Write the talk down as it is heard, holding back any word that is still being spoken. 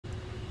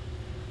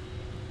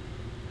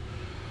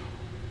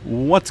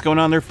What's going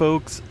on there,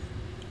 folks?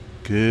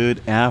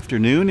 Good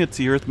afternoon. It's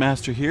the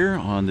Earthmaster here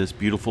on this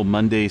beautiful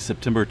Monday,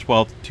 September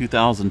 12th,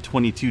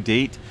 2022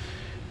 date.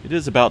 It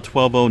is about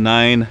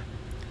 12:09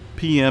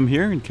 p.m.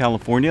 here in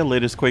California.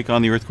 Latest quake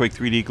on the Earthquake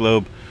 3D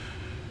globe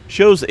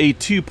shows a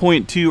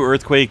 2.2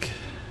 earthquake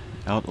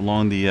out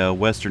along the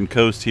western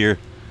coast here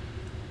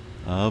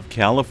of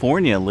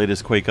California.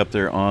 Latest quake up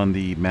there on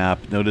the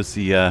map. Notice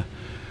the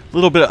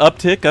little bit of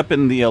uptick up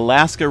in the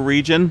Alaska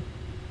region.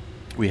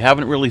 We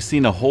haven't really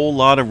seen a whole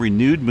lot of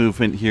renewed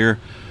movement here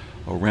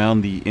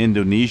around the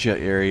Indonesia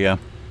area,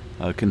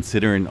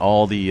 considering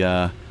all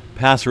the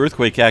past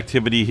earthquake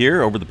activity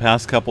here over the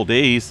past couple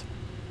days.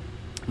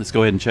 Let's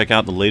go ahead and check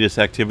out the latest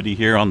activity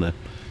here on the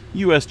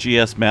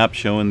USGS map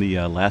showing the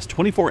last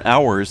 24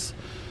 hours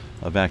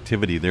of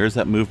activity. There's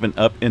that movement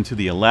up into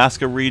the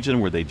Alaska region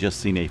where they just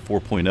seen a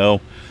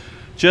 4.0.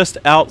 Just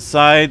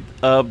outside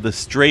of the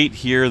strait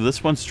here,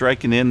 this one's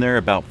striking in there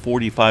about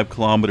 45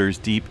 kilometers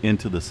deep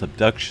into the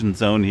subduction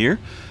zone here.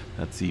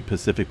 That's the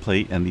Pacific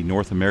Plate and the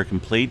North American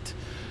Plate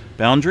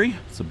boundary.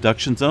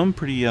 Subduction zone,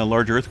 pretty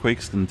large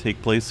earthquakes can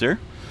take place there.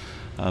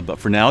 But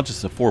for now,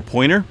 just a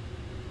 4-pointer.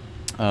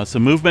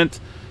 Some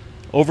movement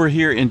over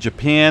here in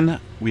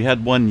Japan. We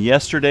had one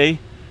yesterday,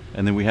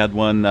 and then we had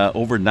one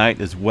overnight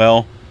as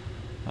well.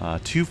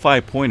 2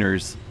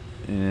 5-pointers.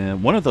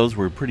 And one of those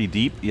were pretty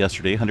deep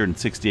yesterday,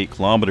 168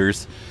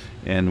 kilometers,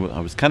 and I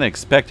was kind of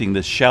expecting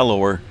this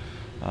shallower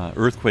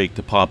earthquake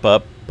to pop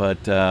up,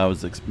 but I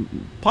was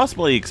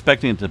possibly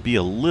expecting it to be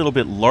a little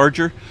bit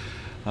larger,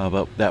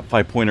 but that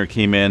 5-pointer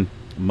came in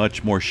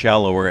much more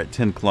shallower at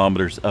 10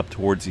 kilometers up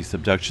towards the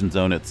subduction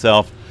zone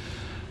itself.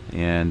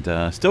 And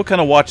still kind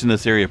of watching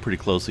this area pretty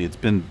closely. It's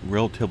been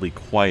relatively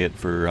quiet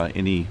for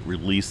any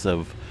release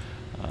of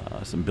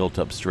some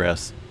built-up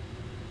stress.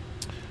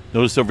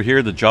 Notice over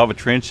here the Java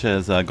Trench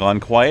has gone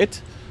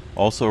quiet.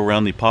 Also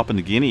around the Papua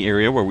New Guinea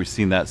area where we've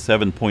seen that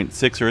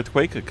 7.6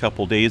 earthquake a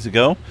couple days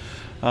ago.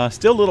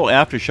 Still little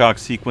aftershock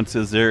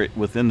sequences there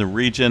within the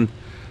region.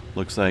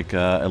 Looks like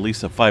at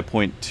least a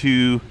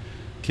 5.2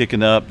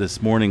 kicking up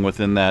this morning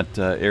within that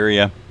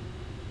area.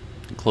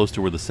 Close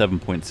to where the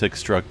 7.6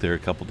 struck there a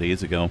couple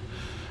days ago.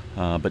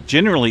 But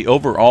generally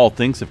overall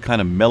things have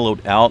kind of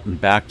mellowed out and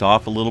backed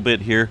off a little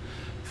bit here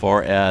as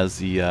far as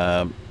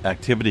the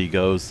activity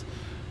goes.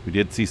 We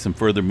did see some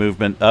further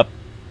movement up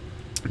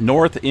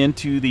north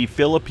into the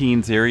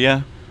Philippines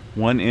area.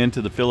 One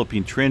into the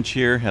Philippine Trench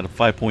here, had a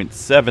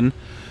 5.7.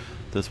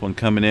 This one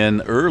coming in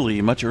early,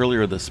 much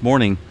earlier this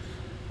morning,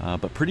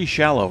 but pretty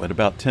shallow at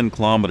about 10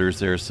 kilometers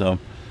there. So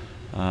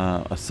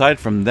aside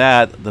from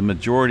that, the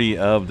majority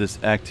of this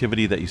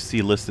activity that you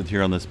see listed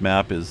here on this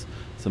map is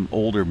some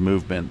older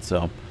movement.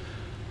 So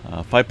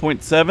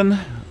 5.7,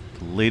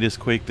 the latest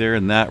quake there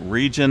in that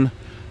region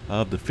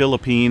of the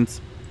Philippines.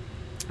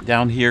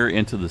 Down here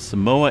into the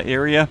Samoa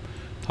area,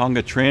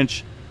 Tonga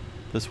Trench.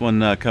 This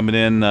one coming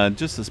in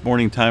just this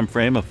morning time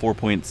frame of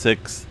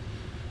 4.6.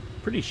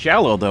 Pretty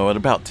shallow though at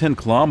about 10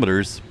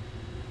 kilometers.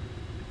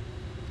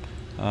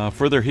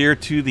 Further here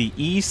to the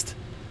east,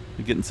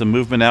 we're getting some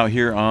movement out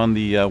here on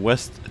the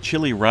West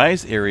Chile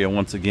Rise area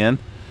once again,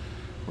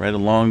 right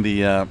along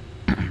the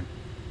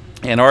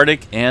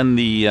Antarctic and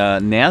the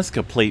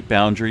Nazca Plate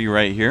boundary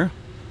right here.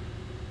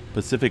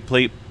 Pacific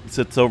Plate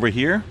sits over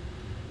here.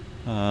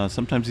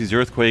 Sometimes these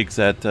earthquakes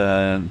that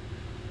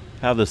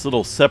have this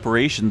little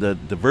separation, the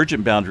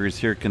divergent boundaries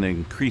here, can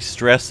increase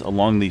stress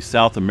along the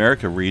South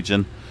America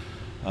region.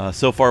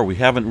 So far we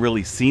haven't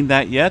really seen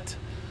that yet,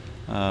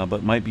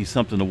 but might be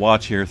something to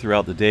watch here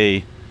throughout the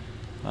day.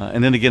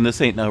 And then again,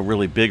 this ain't a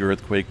really big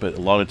earthquake, but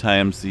a lot of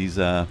times these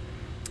type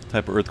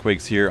of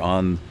earthquakes here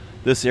on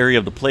this area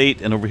of the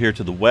plate and over here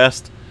to the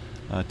west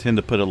tend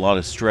to put a lot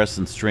of stress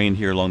and strain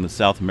here along the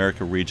South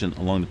America region,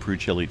 along the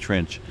Peru-Chile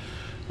Trench.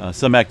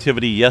 Some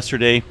activity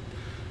yesterday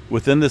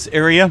within this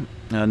area.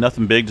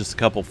 Nothing big, just a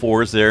couple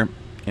 4s there.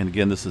 And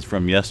again, this is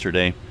from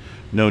yesterday.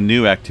 No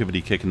new activity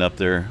kicking up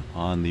there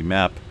on the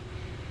map.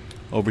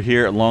 Over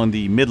here along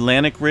the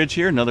Mid-Atlantic Ridge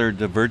here, another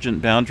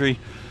divergent boundary.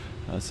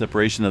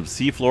 Separation of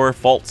seafloor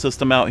fault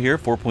system out here,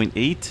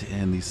 4.8.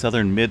 And the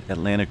southern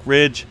Mid-Atlantic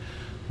Ridge.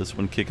 This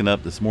one kicking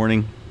up this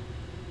morning.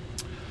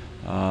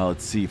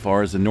 Let's see, as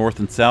far as the north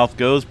and south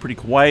goes, pretty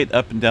quiet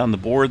up and down the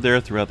board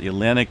there throughout the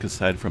Atlantic,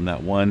 aside from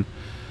that one.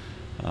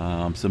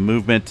 Some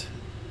movement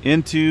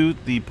into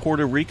the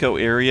Puerto Rico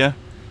area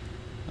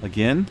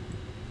again.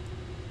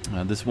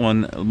 This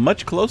one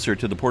much closer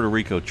to the Puerto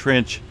Rico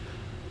Trench.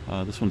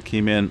 This one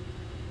came in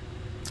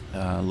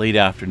late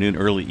afternoon,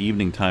 early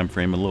evening time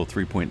frame, a little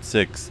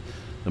 3.6.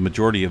 The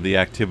majority of the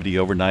activity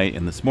overnight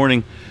and this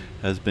morning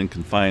has been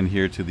confined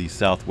here to the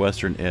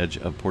southwestern edge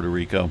of Puerto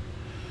Rico.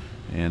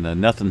 And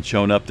nothing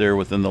shown up there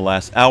within the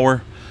last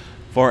hour.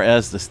 As far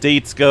as the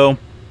states go,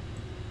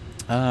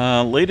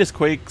 latest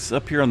quakes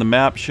up here on the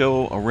map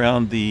show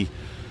around the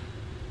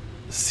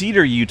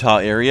Cedar, Utah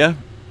area,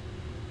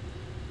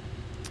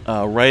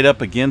 right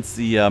up against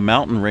the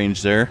mountain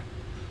range there.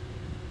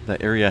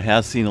 That area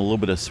has seen a little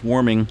bit of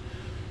swarming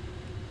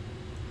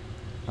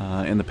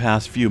in the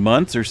past few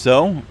months or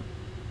so.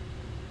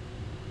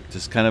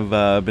 just kind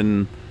of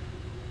been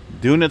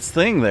doing its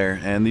thing there,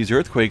 and these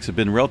earthquakes have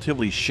been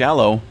relatively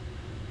shallow,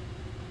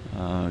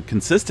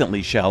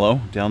 consistently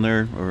shallow down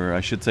there, or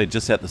I should say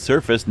just at the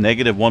surface,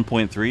 negative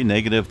 1.3,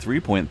 negative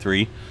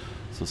 3.3.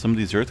 So some of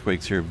these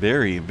earthquakes are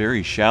very,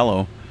 very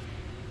shallow.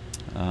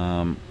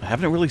 I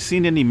haven't really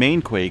seen any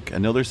main quake. I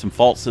know there's some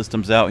fault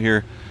systems out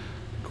here.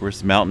 Of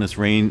course, the mountainous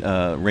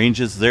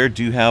ranges there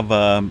do have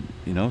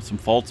you know, some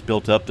faults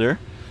built up there,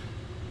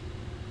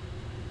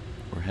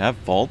 or have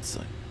faults.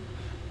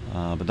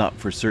 But not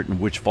for certain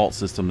which fault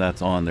system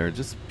that's on there.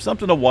 Just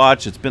something to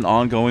watch. It's been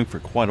ongoing for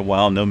quite a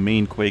while. No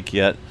main quake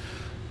yet,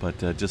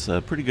 but just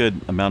a pretty good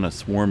amount of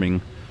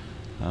swarming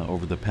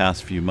over the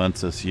past few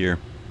months this year.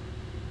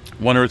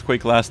 One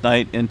earthquake last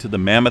night into the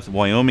Mammoth,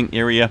 Wyoming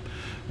area,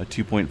 a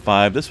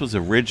 2.5. This was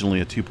originally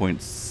a 2.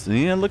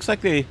 Yeah, it looks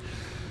like they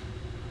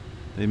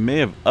may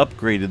have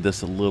upgraded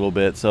this a little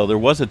bit. So there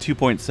was a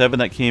 2.7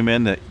 that came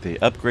in. That they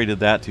upgraded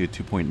that to a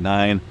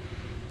 2.9.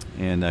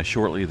 And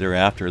shortly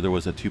thereafter there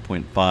was a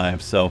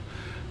 2.5. So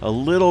a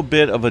little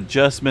bit of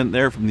adjustment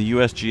there from the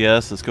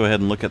USGS. Let's go ahead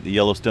and look at the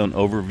Yellowstone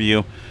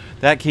overview.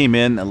 That came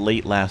in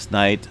late last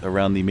night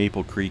around the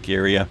Maple Creek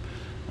area.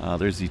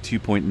 There's the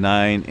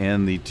 2.9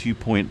 and the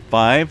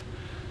 2.5,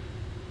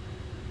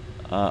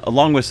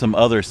 along with some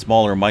other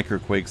smaller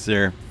microquakes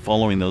there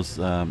following those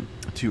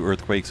two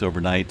earthquakes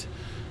overnight.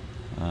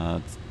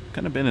 It's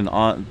kind of been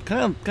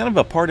kind of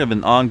a part of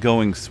an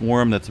ongoing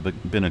swarm that's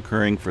been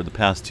occurring for the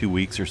past 2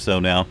 weeks or so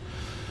now.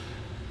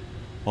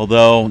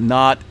 Although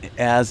not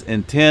as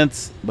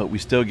intense, but we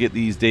still get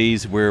these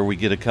days where we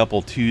get a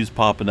couple 2s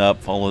popping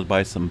up, followed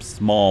by some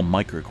small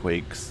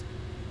microquakes.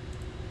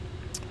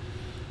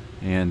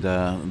 And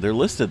they're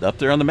listed up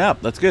there on the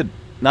map. That's good.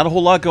 Not a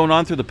whole lot going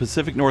on through the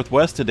Pacific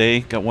Northwest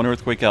today. Got one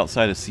earthquake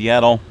outside of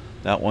Seattle,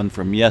 that one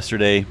from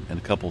yesterday, and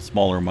a couple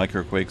smaller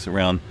microquakes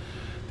around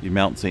the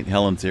Mount St.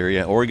 Helens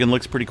area. Oregon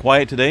looks pretty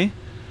quiet today.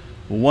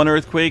 One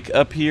earthquake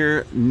up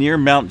here near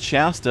Mount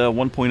Shasta,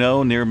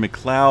 1.0 near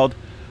McLeod,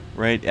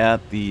 right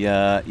at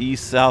the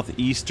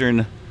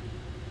east-southeastern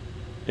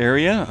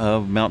area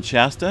of Mount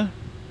Shasta.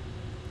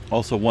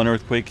 Also one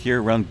earthquake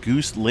here around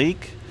Goose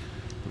Lake.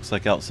 Looks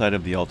like outside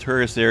of the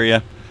Alturas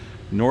area.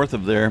 North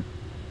of there,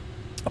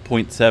 a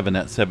 0.7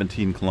 at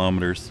 17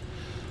 kilometers.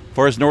 As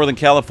far as Northern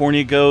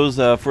California goes,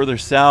 further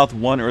south,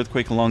 one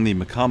earthquake along the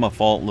Macama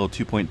Fault, little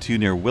 2.2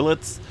 near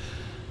Willits.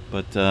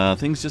 But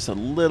things just a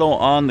little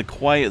on the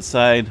quiet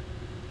side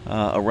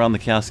around the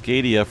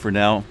Cascadia for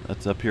now.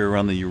 That's up here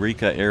around the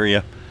Eureka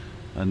area.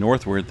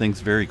 Northward, things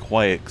very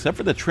quiet, except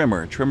for the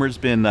Tremor. Tremor's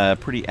been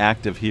pretty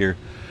active here,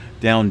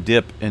 down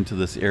dip into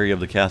this area of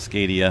the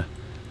Cascadia.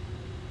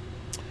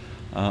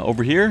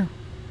 Over here,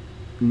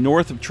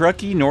 north of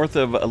Truckee, north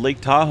of Lake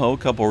Tahoe, a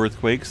couple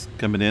earthquakes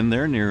coming in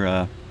there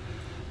near...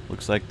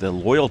 looks like the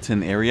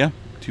Loyalton area,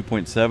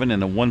 2.7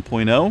 and a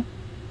 1.0.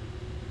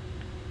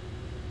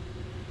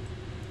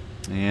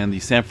 And the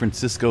San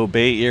Francisco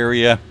Bay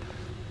Area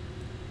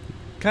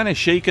kind of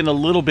shaken a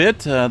little bit.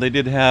 They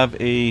did have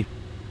a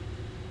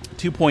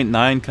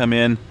 2.9 come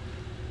in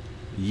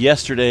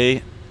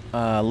yesterday,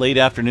 late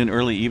afternoon,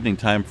 early evening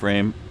time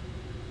frame.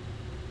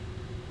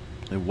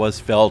 It was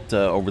felt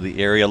over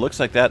the area. Looks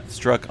like that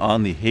struck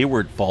on the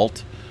Hayward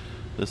Fault.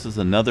 This is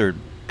another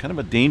kind of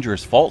a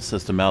dangerous fault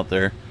system out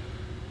there.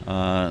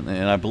 And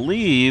I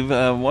believe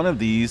one of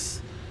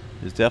these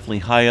is definitely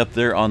high up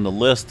there on the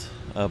list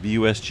of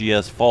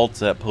USGS faults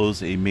that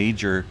pose a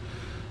major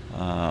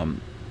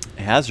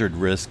hazard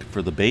risk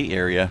for the Bay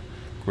Area.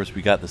 Of course,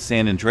 we got the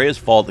San Andreas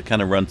Fault that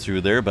kind of runs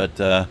through there,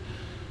 but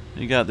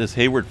you got this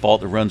Hayward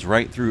Fault that runs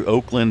right through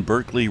Oakland,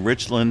 Berkeley,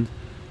 Richmond.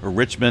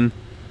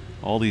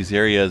 All these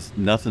areas,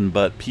 nothing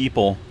but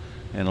people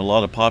and a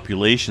lot of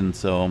population.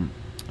 So,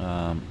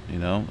 you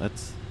know,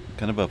 that's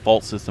kind of a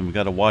fault system we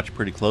got to watch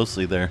pretty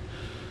closely there.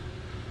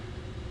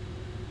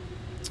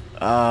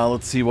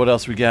 Let's see what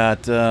else we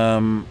got.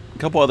 A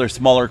couple other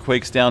smaller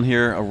quakes down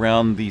here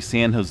around the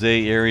San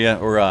Jose area,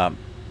 or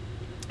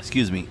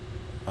excuse me,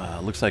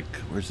 looks like,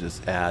 where's this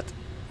at?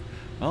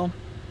 Well,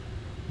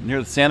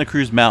 near the Santa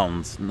Cruz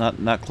Mountains.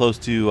 Not close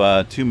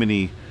to too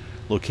many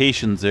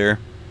locations there,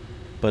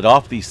 but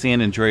off the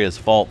San Andreas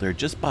Fault there,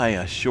 just by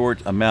a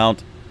short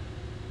amount.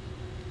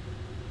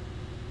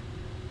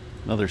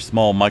 Another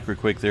small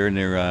microquake there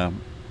near a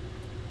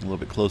little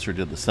bit closer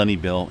to the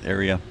Sunnyvale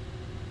area.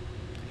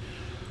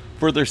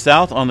 Further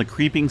south on the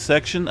creeping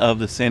section of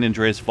the San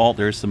Andreas Fault,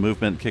 there's some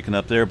movement kicking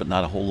up there, but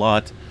not a whole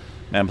lot.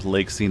 Mammoth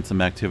Lake's seen some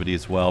activity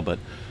as well, but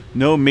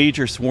no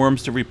major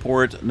swarms to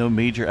report. No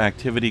major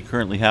activity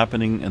currently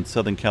happening in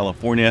Southern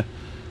California.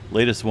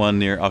 Latest one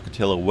near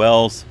Ocatella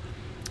Wells,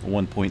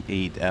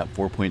 1.8 at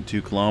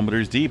 4.2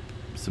 kilometers deep.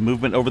 Some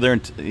movement over there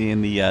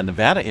in the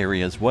Nevada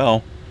area as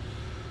well.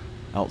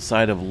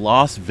 Outside of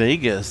Las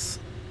Vegas,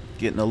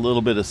 getting a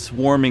little bit of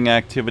swarming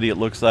activity, it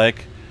looks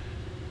like,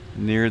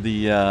 near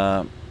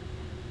the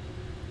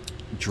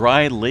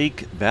Dry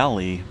Lake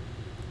Valley.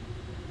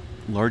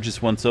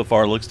 Largest one so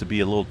far looks to be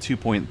a little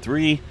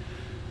 2.3,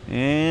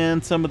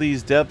 and some of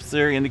these depths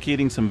there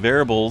indicating some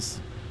variables.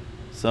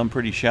 Some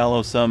pretty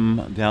shallow,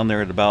 some down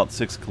there at about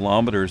 6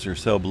 kilometers or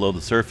so below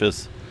the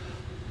surface.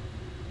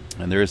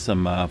 And there is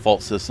some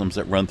fault systems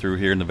that run through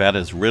here. Nevada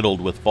is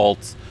riddled with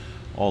faults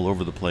all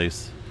over the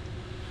place.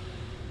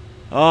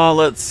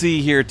 Let's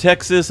see here.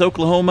 Texas,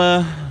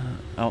 Oklahoma,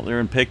 out there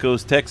in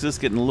Pecos, Texas,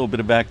 getting a little bit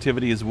of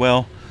activity as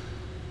well.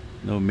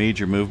 No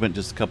major movement,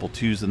 just a couple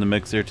twos in the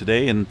mix there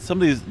today. And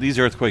some of these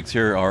earthquakes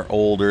here are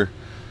older,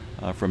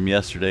 from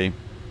yesterday.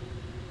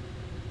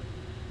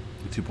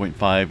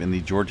 2.5 in the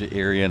Georgia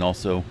area, and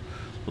also a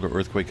little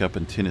earthquake up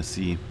in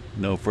Tennessee.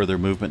 No further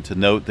movement to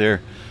note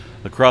there.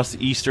 Across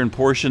the eastern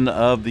portion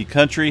of the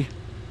country,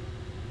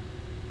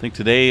 I think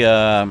today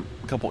a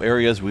couple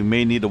areas we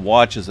may need to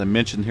watch, as I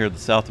mentioned here, the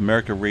South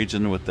America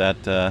region with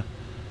that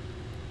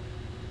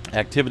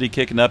activity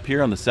kicking up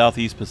here on the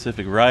Southeast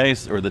Pacific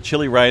rise, or the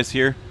Chile rise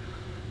here,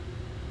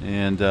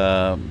 and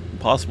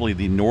possibly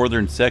the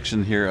northern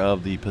section here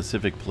of the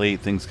Pacific Plate.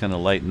 Things kind of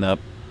lighten up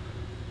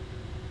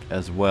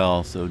as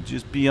well, so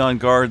just be on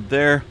guard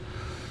there.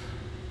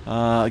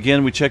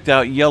 Again, we checked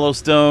out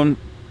Yellowstone.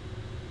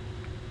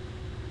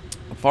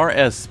 As far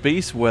as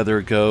space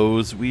weather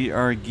goes, we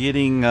are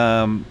getting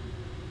some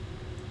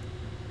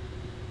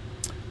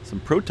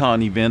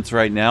proton events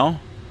right now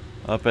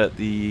up at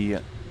the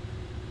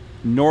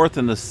north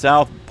and the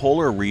south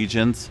polar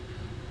regions.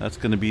 That's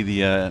going to be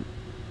the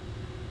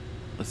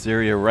this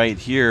area right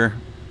here.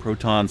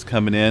 Protons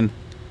coming in,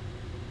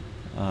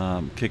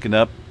 kicking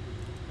up.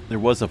 There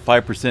was a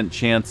 5%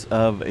 chance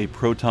of a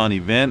proton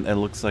event. It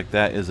looks like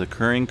that is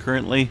occurring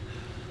currently.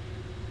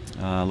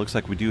 Looks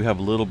like we do have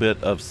a little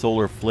bit of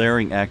solar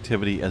flaring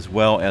activity as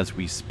well as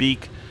we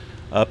speak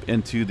up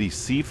into the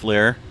C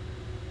flare,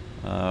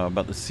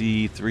 about the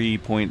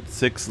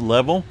C3.6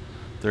 level.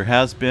 There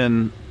has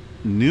been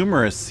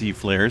numerous C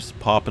flares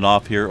popping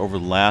off here over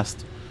the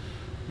last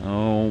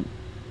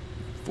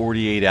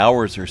 48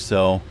 hours or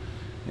so,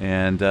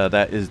 and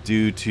that is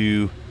due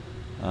to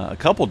a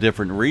couple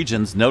different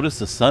regions. Notice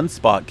the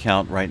sunspot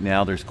count right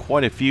now. There's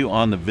quite a few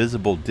on the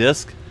visible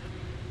disk.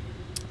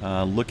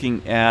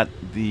 Looking at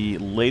the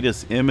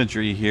latest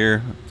imagery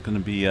here, it's going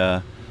to be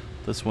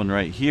this one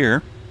right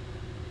here.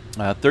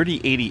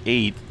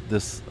 3088,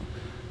 this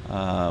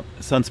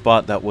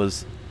sunspot that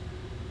was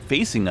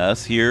facing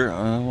us here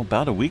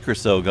about a week or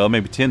so ago,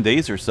 maybe 10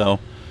 days or so,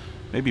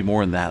 maybe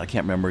more than that. I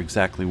can't remember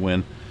exactly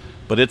when.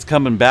 But it's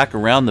coming back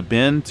around the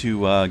bend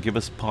to give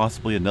us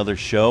possibly another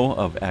show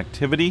of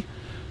activity.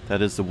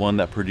 That is the one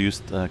that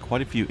produced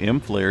quite a few M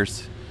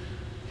flares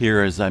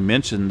here, as I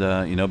mentioned,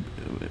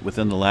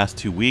 within the last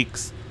 2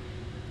 weeks.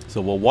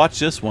 So we'll watch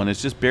this one.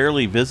 It's just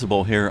barely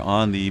visible here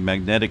on the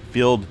magnetic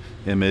field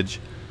image.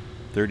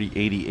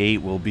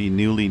 3088 will be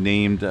newly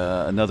named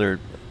another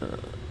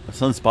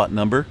sunspot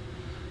number.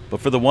 But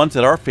for the ones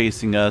that are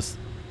facing us,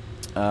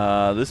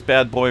 this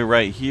bad boy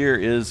right here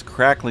is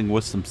crackling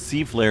with some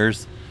C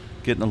flares,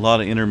 getting a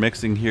lot of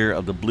intermixing here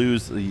of the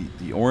blues,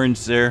 the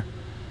orange there.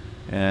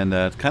 And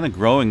it's kind of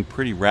growing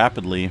pretty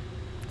rapidly,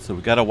 so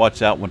we got to watch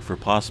that one for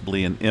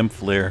possibly an M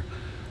flare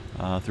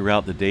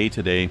throughout the day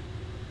today.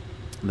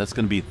 And that's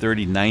going to be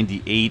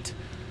 3098,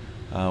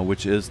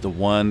 which is the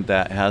one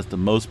that has the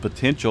most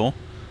potential.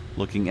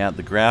 Looking at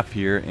the graph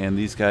here, and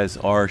these guys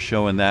are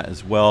showing that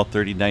as well.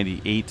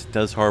 3098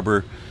 does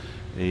harbor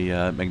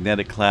a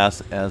magnetic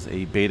class as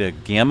a beta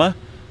gamma.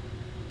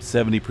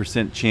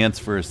 70% chance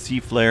for a C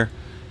flare,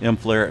 M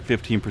flare at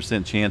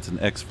 15% chance, and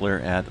X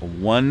flare at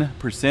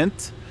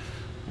 1%.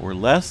 Or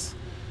less.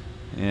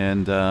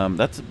 And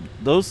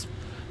these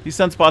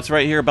sunspots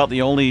right here about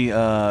the only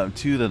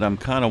two that I'm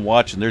kind of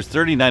watching. There's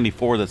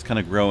 3094 that's kind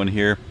of growing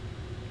here,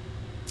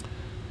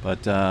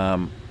 but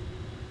I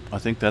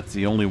think that's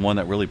the only one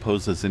that really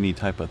poses any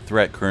type of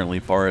threat currently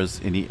as far as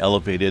any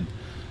elevated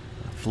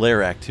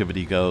flare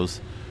activity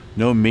goes.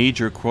 No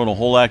major coronal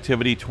hole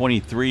activity.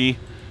 23,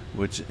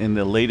 which in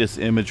the latest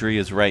imagery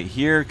is right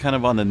here, kind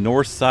of on the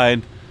north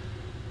side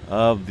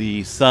of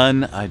the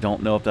sun. I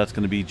don't know if that's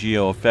going to be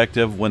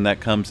geo-effective when that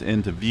comes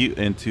into view,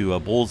 into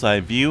a bullseye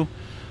view,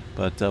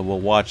 but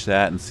we'll watch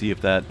that and see if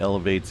that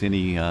elevates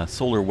any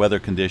solar weather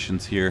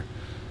conditions here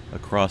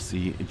across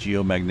the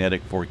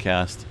geomagnetic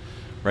forecast.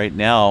 Right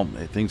now,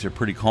 things are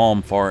pretty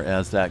calm far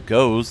as that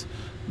goes.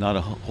 Not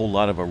a whole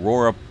lot of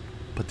aurora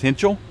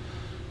potential.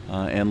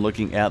 And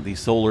looking at the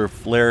solar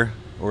flare,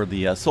 or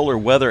the solar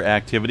weather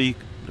activity,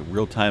 the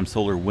real-time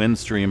solar wind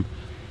stream,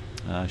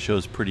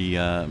 shows pretty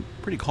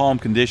calm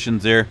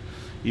conditions there,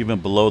 even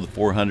below the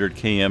 400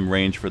 km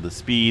range for the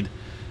speed,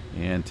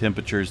 and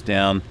temperatures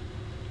down.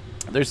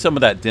 There's some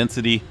of that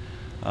density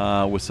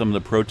with some of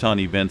the proton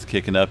events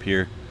kicking up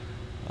here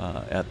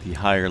at the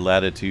higher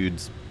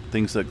latitudes.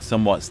 Things look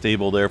somewhat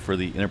stable there for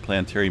the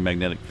interplanetary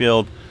magnetic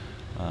field.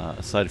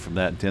 Aside from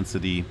that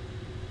density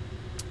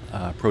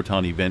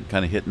proton event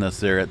kind of hitting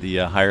us there at the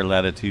higher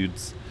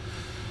latitudes.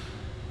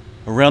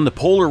 Around the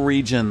polar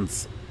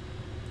regions,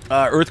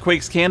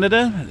 Earthquakes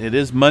Canada, it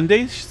is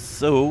Monday,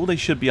 so they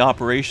should be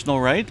operational,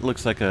 right?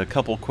 Looks like a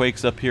couple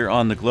quakes up here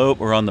on the globe,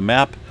 or on the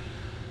map,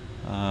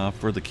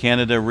 for the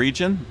Canada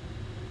region.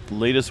 The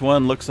latest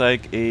one looks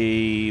like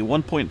a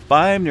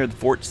 1.5 near the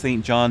Fort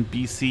St. John,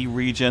 BC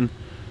region.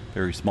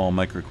 Very small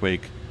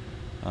microquake.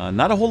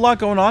 Not a whole lot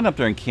going on up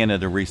there in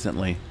Canada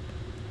recently.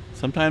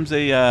 Sometimes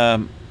they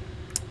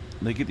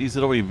get these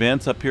little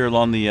events up here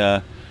along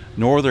the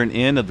northern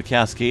end of the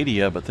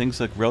Cascadia, but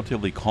things look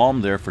relatively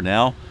calm there for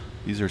now.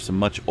 These are some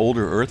much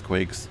older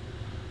earthquakes.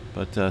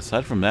 But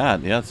aside from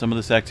that, yeah, some of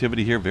this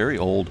activity here very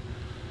old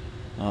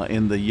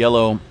in the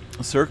yellow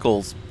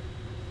circles.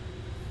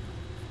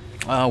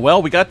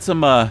 Well, we got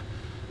some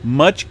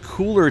much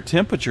cooler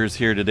temperatures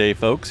here today,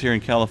 folks, here in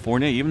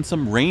California. Even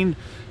some rain,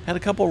 had a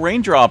couple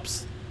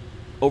raindrops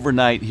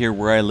overnight here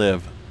where I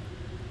live.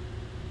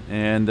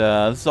 And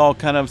this is all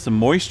kind of some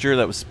moisture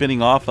that was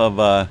spinning off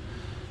of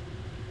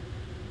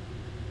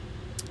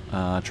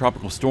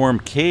Tropical Storm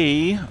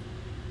K.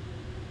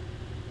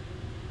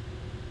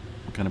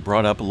 Kind of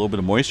brought up a little bit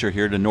of moisture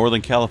here to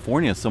Northern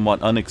California,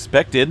 somewhat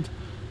unexpected.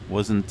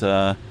 Wasn't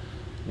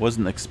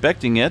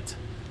expecting it.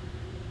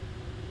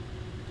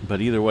 But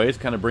either way, it's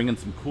kind of bringing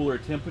some cooler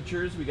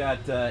temperatures. We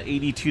got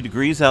 82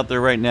 degrees out there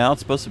right now.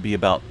 It's supposed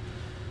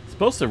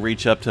to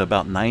reach up to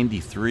about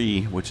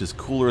 93, which is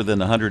cooler than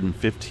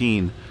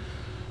 115.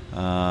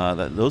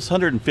 Those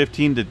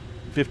 115 to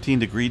 15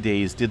 degree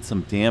days did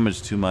some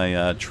damage to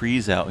my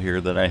trees out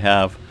here that I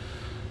have.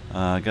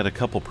 I got a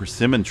couple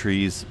persimmon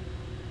trees,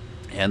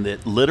 and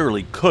it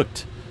literally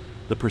cooked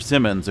the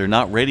persimmons. They're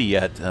not ready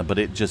yet, but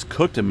it just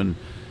cooked them and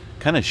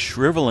kind of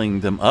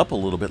shriveling them up a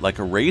little bit like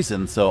a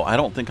raisin. So I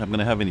don't think I'm going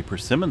to have any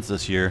persimmons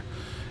this year,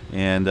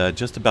 and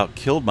just about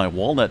killed my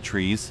walnut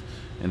trees,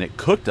 and it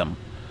cooked them.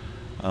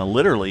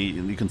 Literally,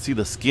 you can see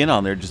the skin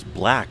on there just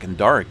black and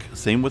dark.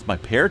 Same with my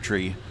pear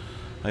tree.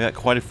 I got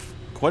quite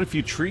a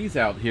few trees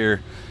out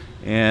here,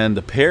 and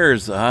the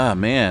pears,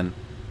 man,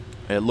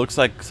 it looks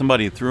like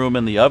somebody threw them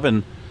in the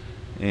oven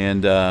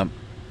and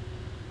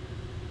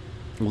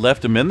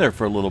left them in there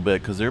for a little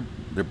bit because they're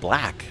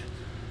black.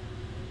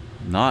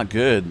 Not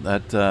good.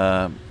 That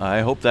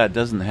I hope that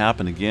doesn't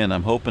happen again.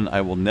 I'm hoping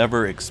I will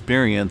never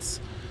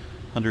experience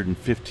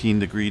 115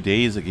 degree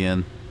days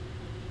again.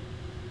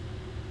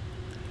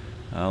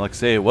 Like I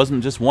say, it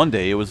wasn't just one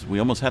day. We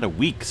almost had a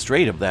week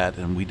straight of that,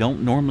 and we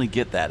don't normally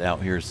get that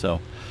out here,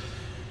 so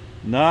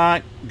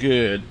not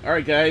good. All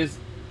right, guys,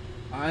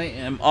 I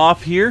am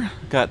off here.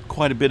 Got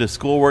quite a bit of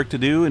schoolwork to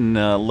do, and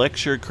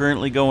lecture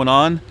currently going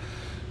on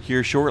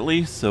here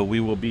shortly, so we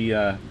will be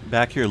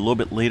back here a little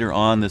bit later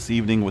on this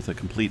evening with a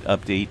complete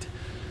update,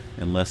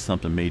 unless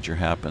something major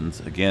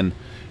happens. Again,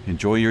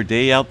 enjoy your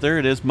day out there.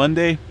 It is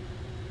Monday,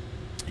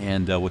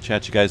 and we'll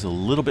chat you guys a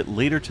little bit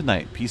later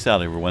tonight. Peace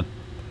out, everyone.